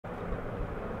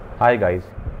Hi guys,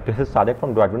 this is Sadek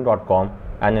from Dwadwin.com,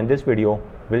 and in this video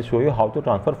we'll show you how to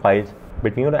transfer files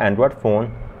between your Android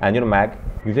phone and your Mac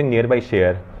using Nearby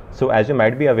Share. So as you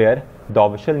might be aware, the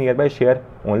official Nearby Share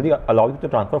only allows you to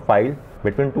transfer files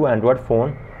between two Android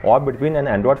phones or between an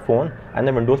Android phone and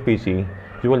a Windows PC.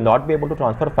 You will not be able to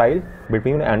transfer files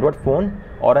between an Android phone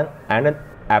or an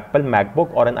Apple MacBook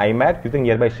or an iMac using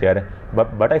Nearby Share.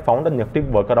 But I found a nifty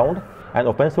workaround, an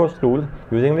open source tool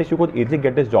using which you could easily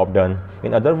get this job done.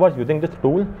 In other words, using this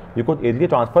tool, you could easily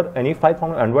transfer any file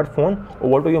from your Android phone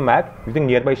over to your Mac using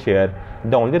Nearby Share.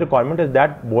 The only requirement is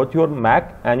that both your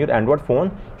Mac and your Android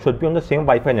phone should be on the same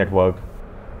Wi-Fi network.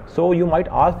 So you might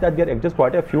ask that there exist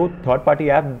quite a few third-party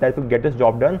apps that will get this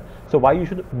job done. So why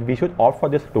we should opt for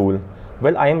this tool?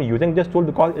 Well, I am using this tool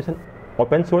because it's an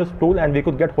open source tool and we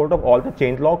could get hold of all the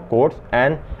changelog codes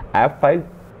and app files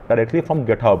directly from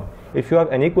GitHub. If you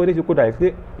have any queries, you could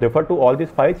directly refer to all these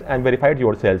files and verify it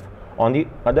yourself. On the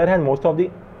other hand, most of the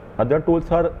other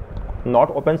tools are not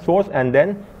open source, and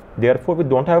then therefore we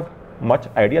don't have much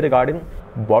idea regarding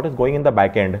what is going in the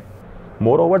backend.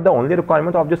 Moreover, the only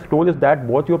requirement of this tool is that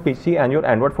both your PC and your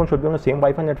Android phone should be on the same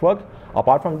Wi-Fi network.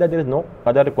 Apart from that, there is no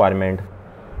other requirement.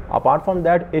 Apart from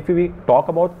that, if we talk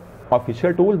about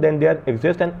official tool, then there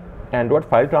exists an Android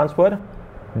file transfer.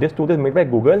 This tool is made by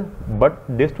Google, but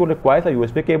this tool requires a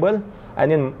USB cable,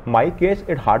 and in my case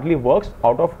it hardly works.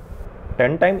 Out of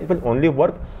 10 times it will only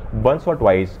work once or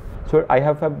twice. So I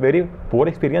have a very poor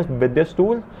experience with this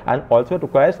tool, and also it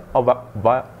requires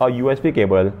a USB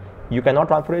cable. You cannot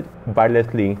transfer it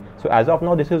wirelessly. So as of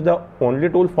now, this is the only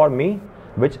tool for me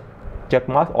which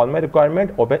checkmarks all my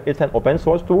requirement. It's an open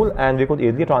source tool and we could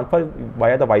easily transfer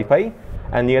via the Wi-Fi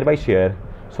and Nearby Share.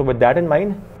 So with that in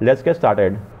mind, let's get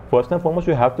started. First and foremost,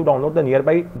 you have to download the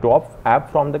Nearby Drop app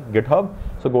from the GitHub.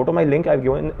 So go to my link I've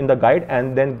given in the guide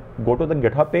and then go to the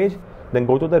GitHub page. Then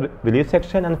go to the release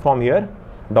section, and from here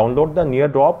download the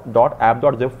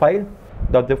neardrop.app.zip file.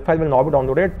 The zip file will now be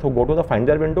downloaded. So go to the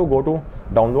Finder window, go to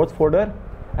Downloads folder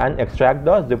and extract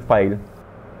the zip file.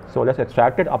 So let's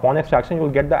extract it. Upon extraction, you will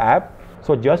get the app.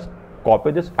 So just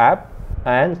copy this app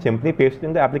and simply paste it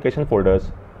in the application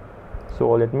folders. So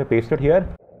let me paste it here.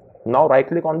 Now right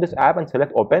click on this app and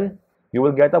select open. You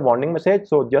will get a warning message,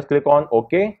 so just click on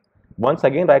OK. Once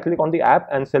again, right click on the app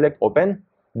and select open.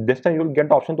 This time you will get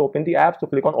the option to open the app, so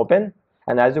click on open,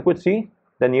 and as you could see,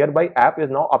 the Nearby app is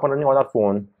now up and running on our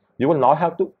phone. You will now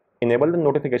have to enable the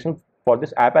notification for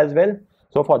this app as well.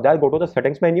 So for that, go to the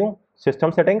settings menu,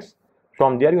 system settings.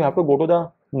 From there you have to go to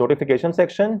the notification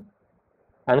section,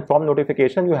 and from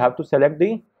notification you have to select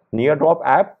the NearDrop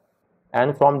app,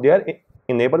 and from there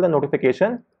enable the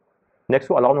notification. Next,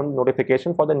 to allow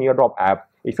notification for the NearDrop app.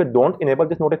 If you don't enable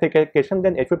this notification,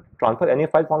 then if you transfer any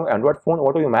file from your Android phone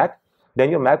over to your Mac, then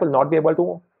your Mac will not be able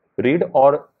to read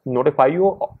or notify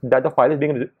you that the file is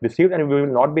being received, and we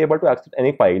will not be able to access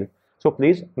any file. So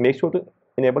please make sure to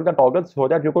enable the toggle so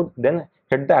that you could then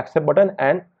hit the accept button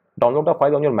and download the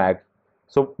file on your Mac.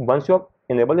 So once you have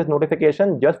enabled this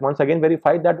notification, just once again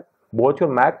verify that both your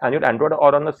Mac and your Android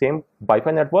are on the same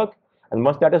Wi-Fi network, and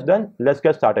once that is done, let's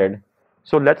get started.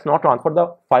 So let's now transfer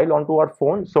the file onto our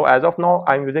phone. So as of now,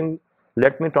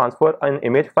 let me transfer an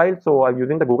image file. So I'm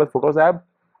using the Google Photos app,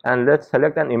 and let's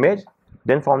select an image.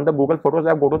 Then from the Google Photos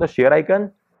app, go to the share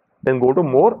icon, then go to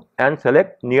more and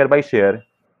select Nearby Share.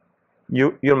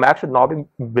 Your Mac should now be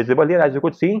visible here. As you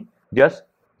could see, just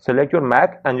select your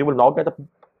Mac and you will now get a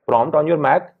prompt on your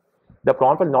Mac. The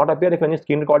prompt will not appear if any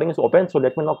screen recording is open. So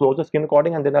let me now close the screen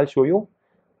recording and then I'll show you.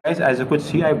 Guys, as you could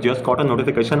see, I've just got a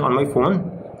notification on my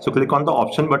phone. So click on the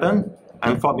option button,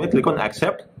 and from here click on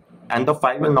accept, and the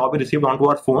file will now be received onto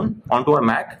our phone, onto our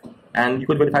Mac, and you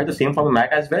could verify the same from a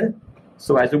Mac as well.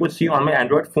 So as you could see on my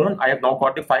Android phone, I have now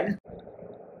got the file.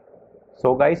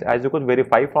 So guys, as you could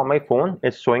verify from my phone,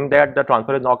 it's showing that the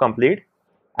transfer is now complete,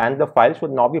 and the file should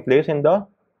now be placed in the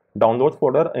downloads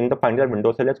folder in the Finder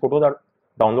window. So let's go to the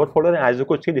download folder, and as you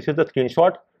could see, this is the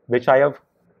screenshot which I have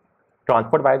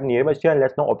transferred via the Nearby Share, and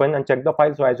let's now open and check the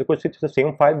file. So as you could see, it's the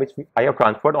same file which I have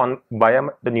transferred on via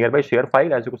the Nearby Share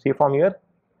file, as you could see from here.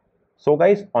 So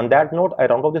guys, on that note, I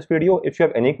round off this video. If you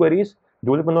have any queries,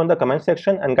 do let me know in the comment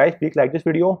section, and guys, please like this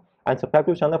video and subscribe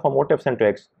to the channel for more tips and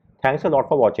tricks. Thanks a lot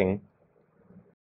for watching.